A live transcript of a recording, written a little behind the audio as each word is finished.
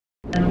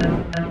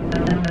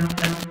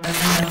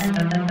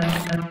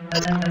All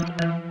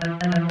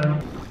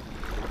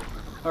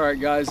right,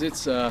 guys,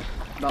 it's about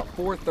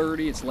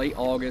 4:30. It's late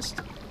August.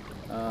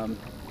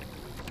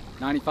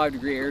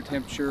 95-degree air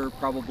temperature,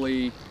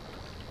 probably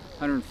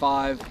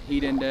 105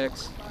 heat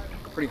index.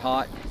 Pretty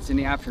hot. It's in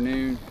the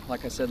afternoon,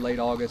 like I said, late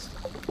August.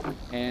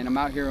 And I'm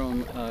out here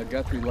on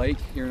Guthrie Lake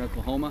here in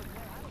Oklahoma.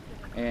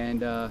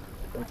 And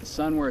with the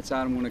sun where it's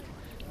at, I'm going to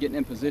get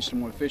in position.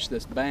 I'm going to fish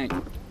this bank.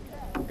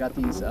 Got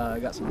these,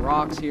 got some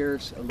rocks here,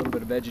 a little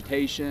bit of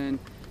vegetation,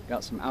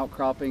 got some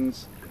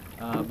outcroppings,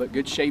 but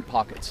good shade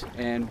pockets.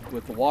 And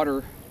with the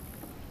water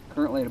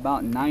currently at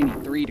about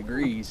 93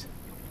 degrees,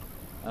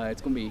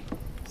 it's going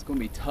to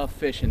be tough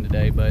fishing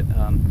today. But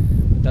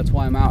that's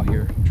why I'm out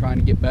here, trying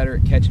to get better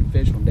at catching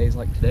fish on days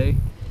like today.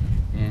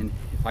 And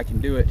if I can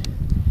do it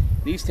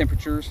these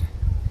temperatures,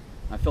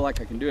 I feel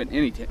like I can do it in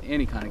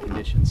any kind of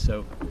conditions.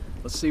 So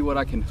let's see what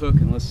I can hook,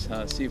 and let's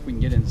see if we can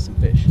get into some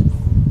fish.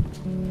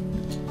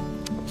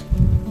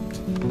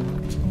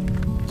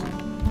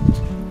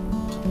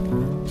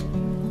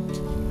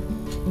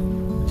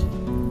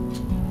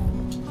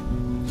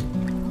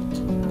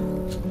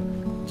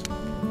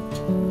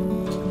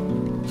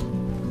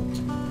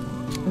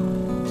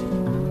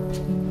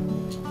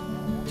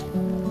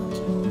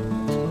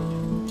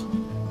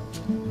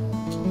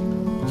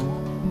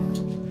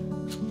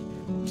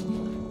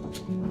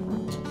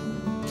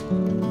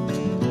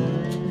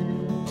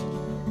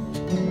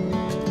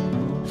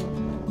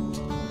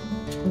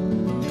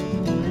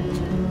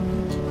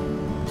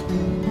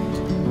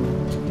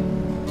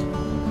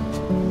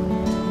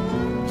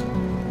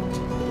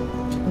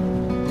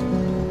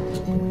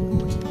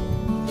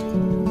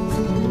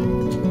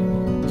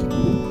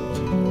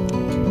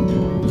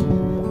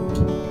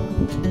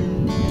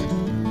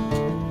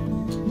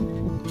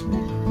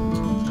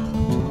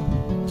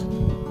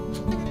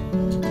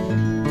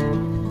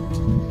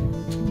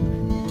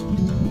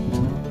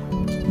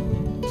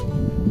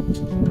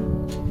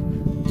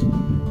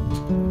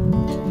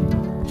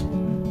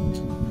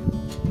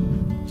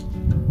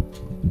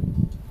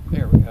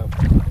 There we go.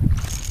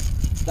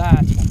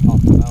 That's what I'm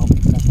talking about.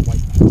 That's a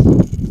white bass.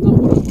 It's not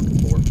what I was looking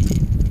for.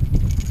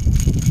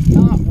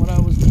 Not what I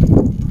was looking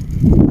for.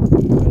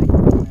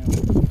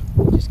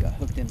 But I just got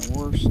hooked in the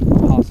worst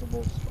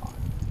possible spot.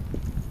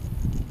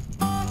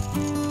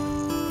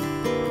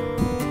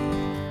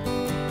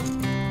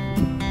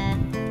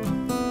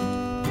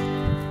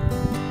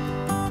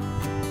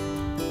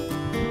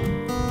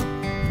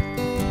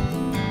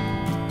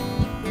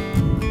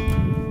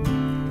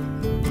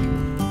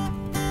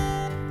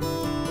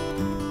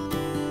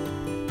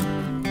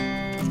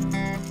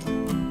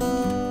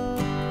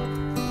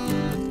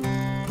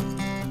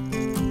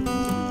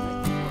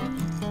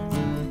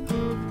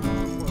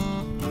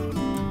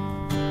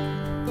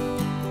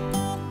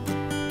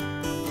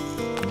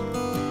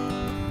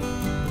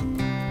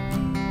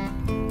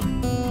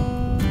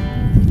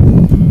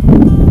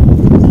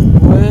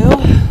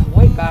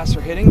 Bass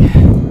are hitting.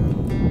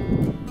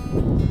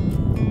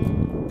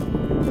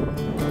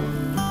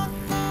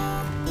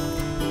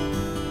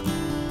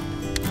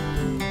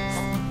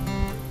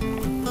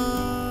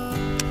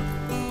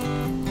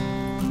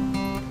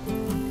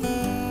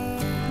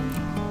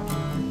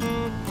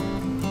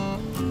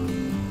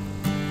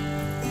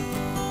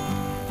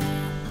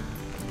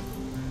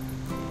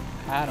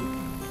 Had him.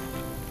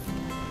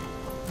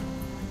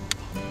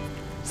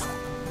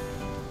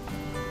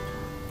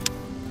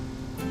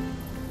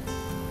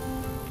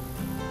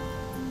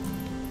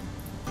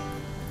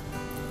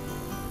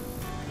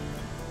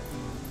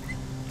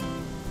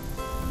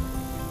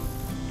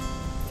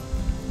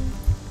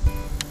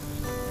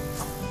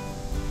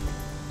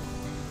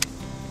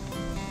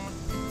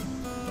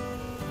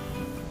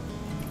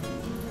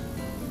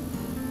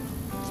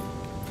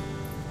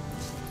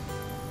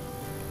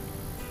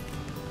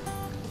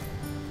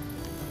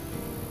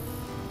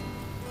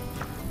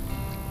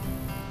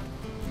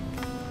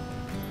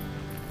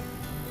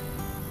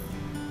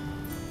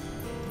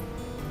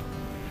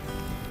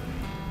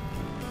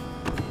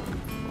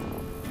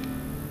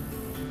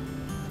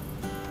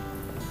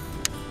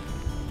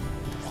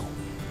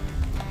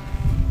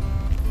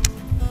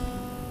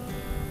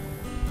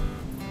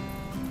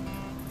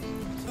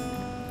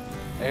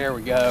 There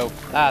we go.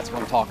 That's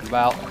what I'm talking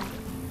about.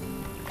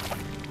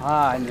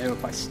 I knew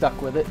if I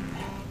stuck with it.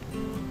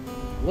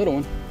 Little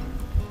one.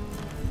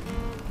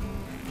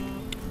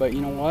 But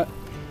you know what?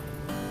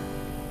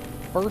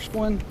 First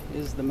one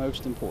is the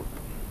most important.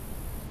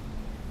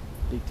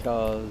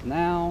 Because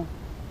now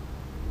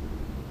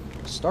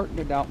I'm starting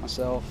to doubt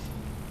myself.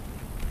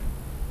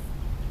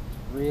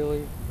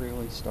 Really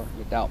starting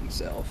to doubt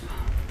myself.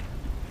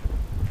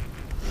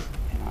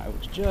 And I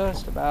was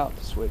just about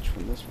to switch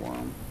from this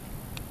worm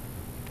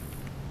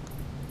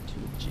to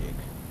a jig.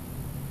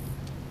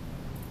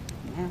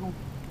 Now,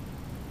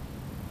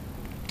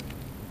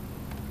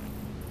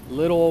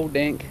 little old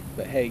dink,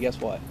 but hey, guess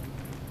what?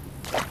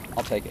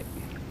 I'll take it.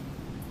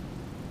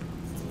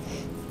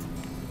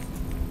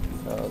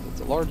 Because it's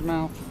a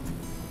largemouth,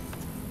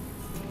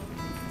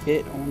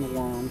 hit on the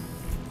worm,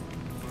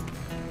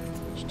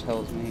 which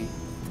tells me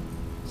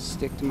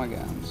stick to my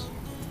guns.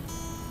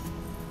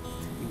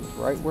 He was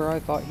right where I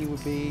thought he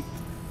would be,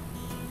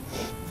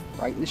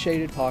 right in the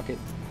shaded pocket.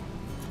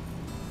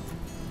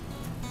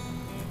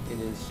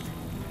 It's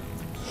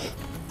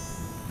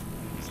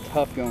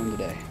tough going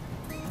today.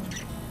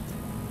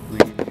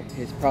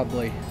 It's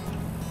probably,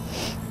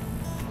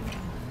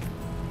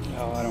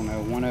 oh, I don't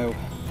know, 10.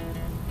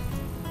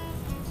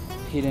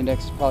 Heat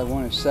index is probably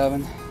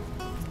 107.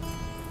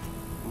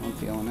 I'm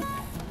feeling it.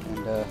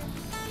 And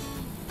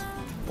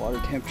water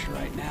temperature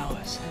right now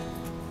is,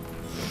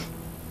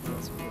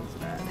 what's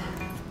it at?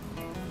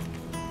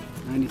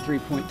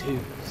 93.2.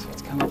 So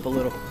it's come up a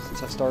little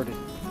since I started.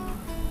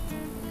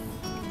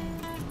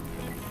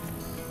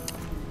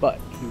 But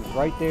he was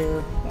right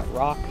there. That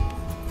rock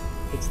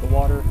hits the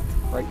water,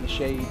 right in the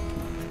shade,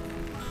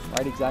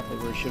 right exactly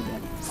where it should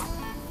have been.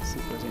 Let's see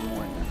if there's any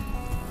more in there.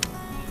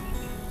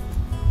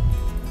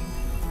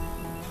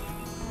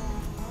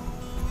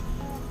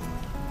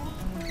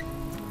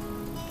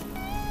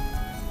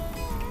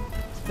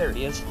 There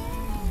he is.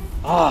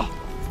 Ah,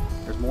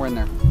 there's more in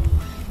there.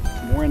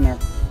 More in there.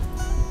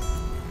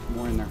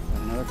 More in there.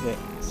 Got another hit.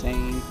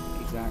 Same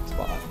exact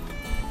spot.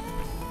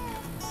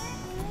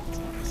 It's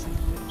not the same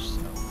fish,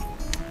 so.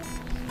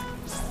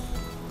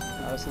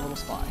 Got us a little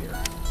spot here.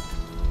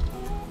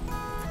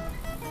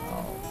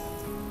 Oh,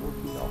 4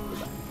 feet off the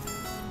bank.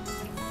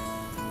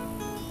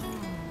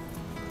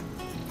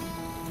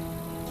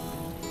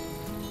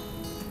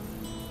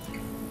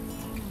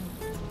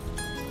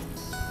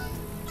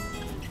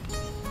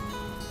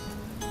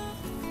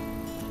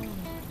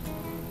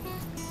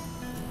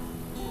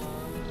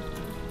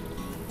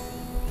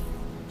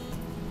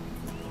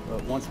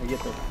 But once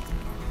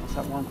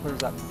that worm clears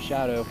that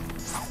shadow,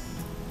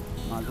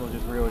 might as well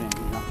just reel it in.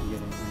 He's not gonna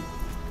get anything.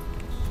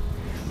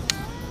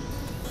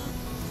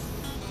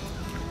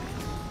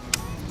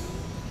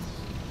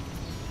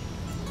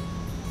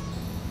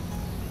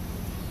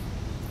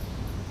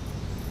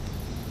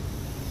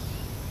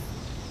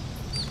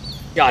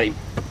 Got him.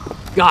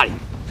 Got him.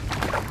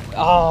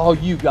 Oh,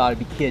 you gotta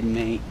be kidding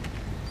me.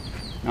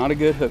 Not a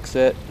good hook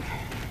set.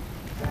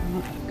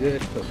 Not a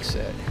good hook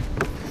set.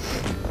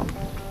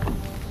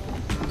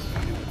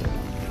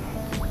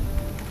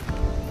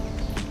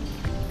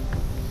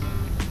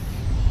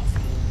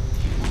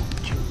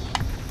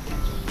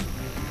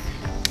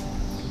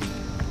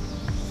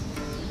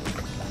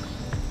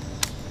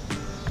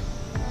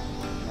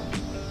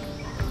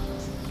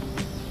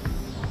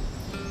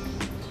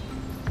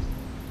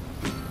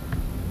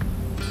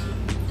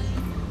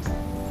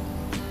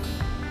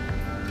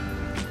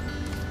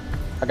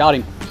 I got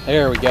him.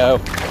 There we go.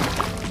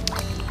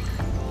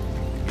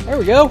 There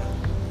we go.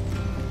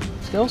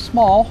 Still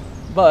small,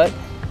 but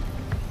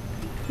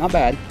not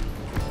bad.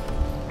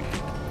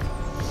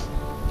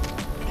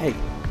 Hey,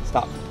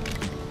 stop.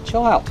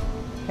 Chill out.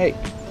 Hey,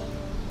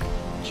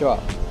 chill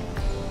out.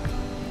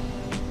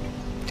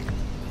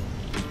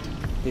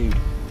 Dude,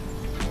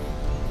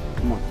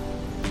 come on.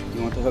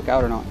 You want the hook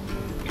out or not?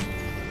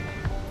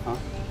 Huh?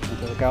 Want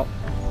the hook out?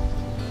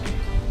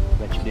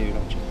 Bet you do,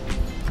 don't you?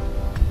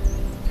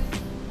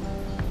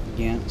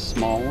 Again, a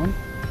small one.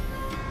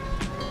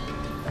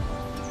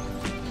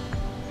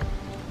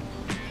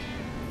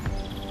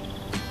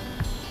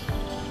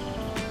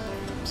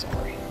 I'm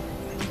sorry.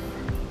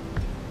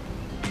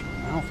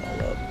 Mouth all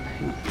up.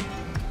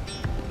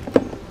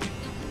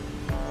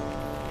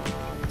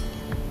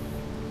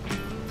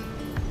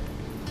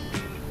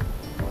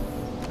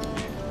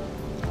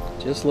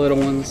 Just little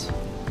ones.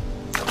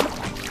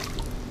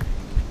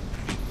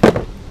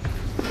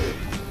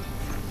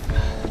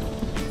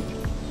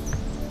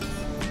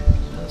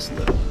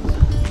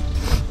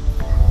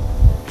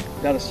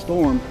 Got a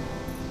storm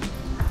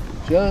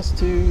just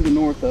to the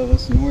north of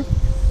us,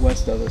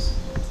 northwest of us.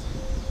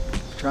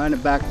 Trying to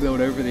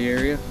backbuild over the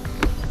area,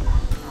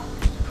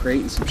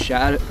 creating some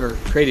shadow, or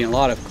creating a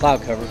lot of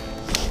cloud cover.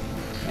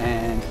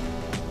 And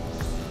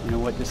you know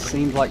what this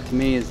seems like to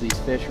me is these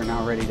fish are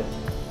now ready to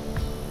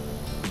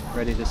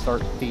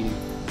start feeding.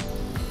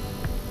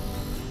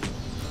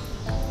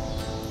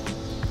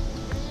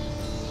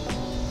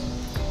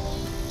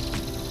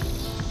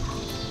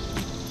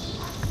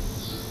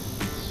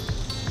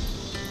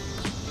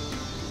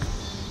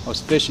 I was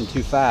fishing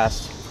too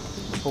fast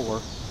before.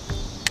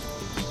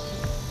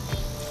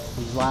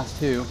 These last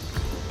two,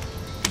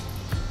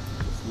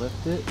 just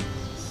lift it,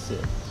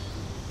 sit.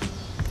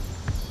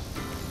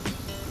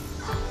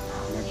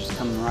 And they're just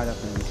coming right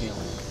up in the tail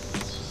end.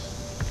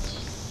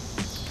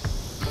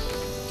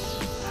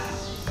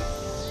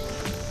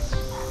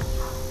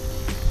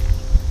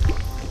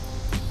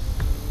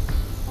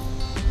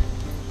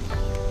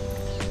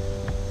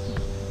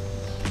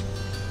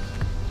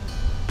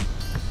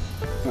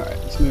 Alright,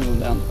 let's move them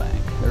down the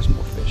bank. There's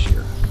more fish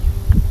here.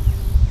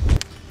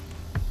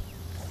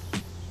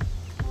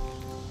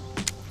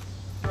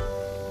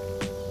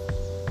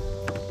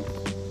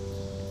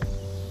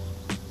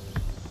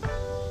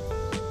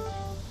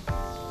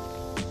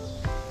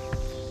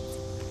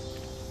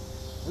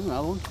 There's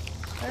another one.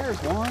 There's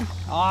one.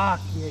 Ah,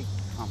 yeah,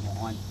 come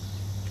on.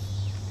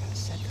 Gotta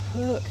set the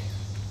hook.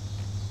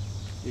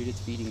 Dude,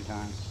 it's feeding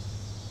time.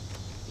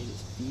 It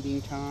is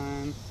feeding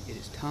time. It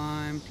is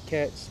time to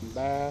catch some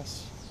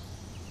bass.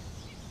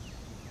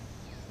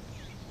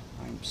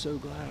 I'm so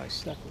glad I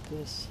stuck with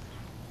this.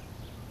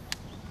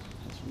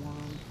 This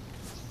one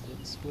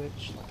didn't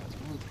switch like I was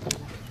going to.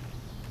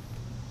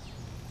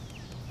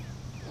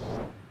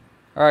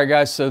 All right,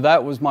 guys, so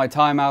that was my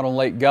time out on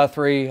Lake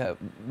Guthrie.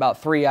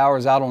 About 3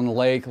 hours out on the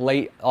lake,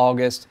 late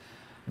August.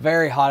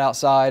 Very hot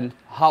outside,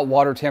 hot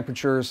water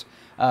temperatures,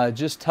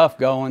 just tough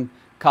going.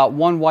 Caught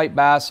one white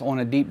bass on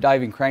a deep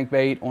diving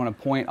crankbait on a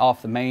point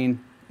off the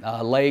main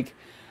lake.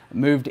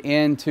 Moved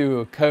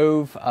into a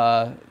cove,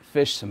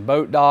 fished some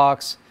boat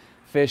docks,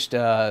 fished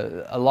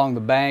along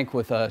the bank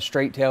with a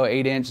straight tail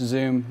 8-inch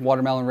zoom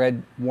watermelon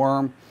red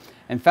worm,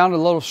 and found a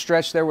little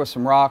stretch there with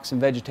some rocks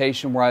and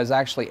vegetation where I was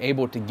actually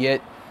able to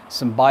get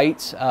some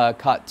bites.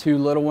 Caught 2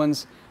 little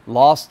ones,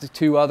 lost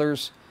 2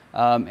 others.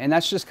 And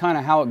that's just kind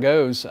of how it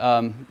goes.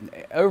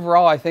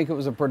 Overall, I think it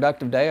was a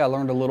productive day. I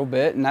learned a little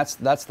bit, and that's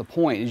the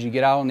point, is you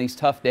get out on these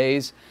tough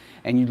days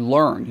and you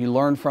learn. You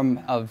learn from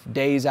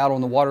days out on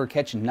the water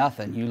catching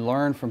nothing. You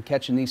learn from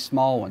catching these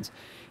small ones.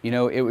 You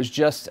know, it was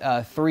just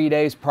 3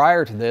 days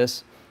prior to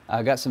this.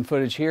 I got some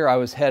footage here. I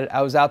was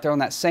out there on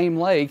that same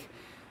lake,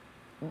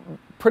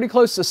 pretty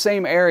close to the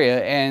same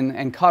area,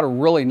 and caught a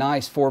really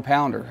nice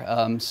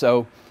 4-pounder.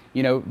 So,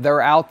 you know,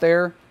 they're out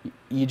there.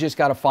 You just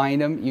got to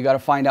find them. You got to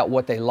find out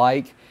what they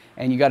like,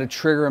 and you got to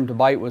trigger them to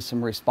bite with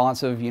some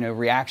responsive, you know,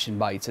 reaction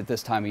bites at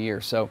this time of year.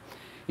 So,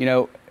 you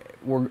know,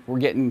 we're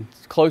getting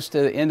close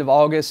to the end of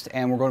August,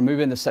 and we're going to move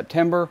into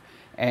September,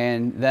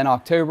 and then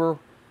October.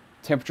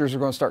 Temperatures are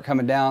going to start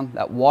coming down.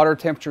 That water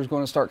temperature is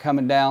going to start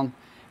coming down,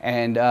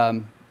 and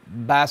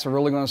bass are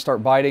really going to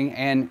start biting.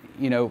 And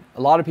you know,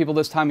 a lot of people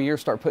this time of year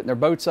start putting their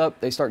boats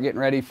up. They start getting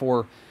ready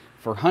for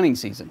hunting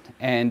season,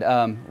 and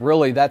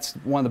really that's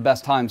one of the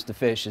best times to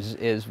fish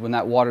is when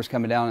that water's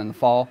coming down in the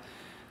fall.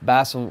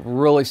 Bass will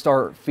really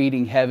start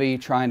feeding heavy,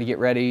 trying to get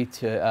ready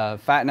to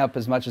fatten up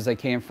as much as they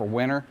can for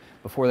winter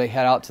before they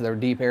head out to their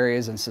deep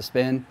areas and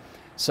suspend.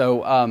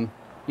 So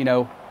you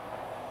know,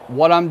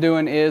 what I'm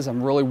doing is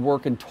I'm really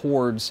working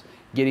towards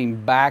getting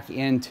back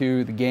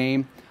into the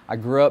game. I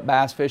grew up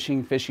bass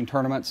fishing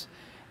tournaments,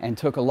 and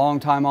took a long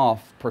time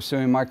off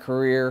pursuing my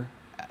career.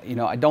 You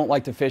know, I don't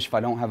like to fish if I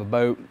don't have a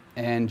boat,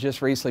 and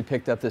just recently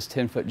picked up this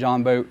 10-foot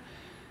John boat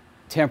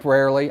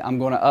temporarily. I'm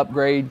going to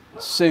upgrade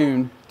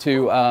soon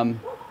to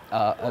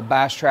a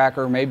bass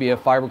tracker, maybe a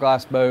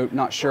fiberglass boat,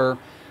 not sure.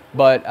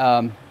 But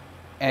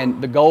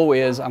and the goal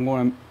is I'm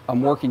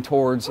working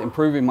towards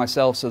improving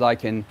myself so that I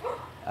can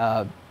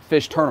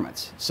fish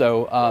tournaments.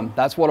 So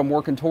that's what I'm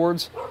working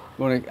towards. I'm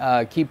going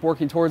to keep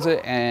working towards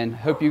it, and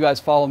hope you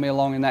guys follow me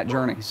along in that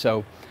journey.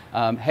 So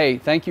hey,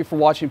 thank you for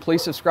watching.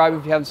 Please subscribe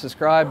if you haven't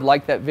subscribed,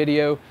 like that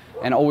video,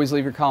 and always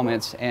leave your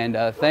comments. And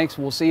thanks.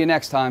 We'll see you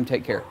next time.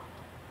 Take care.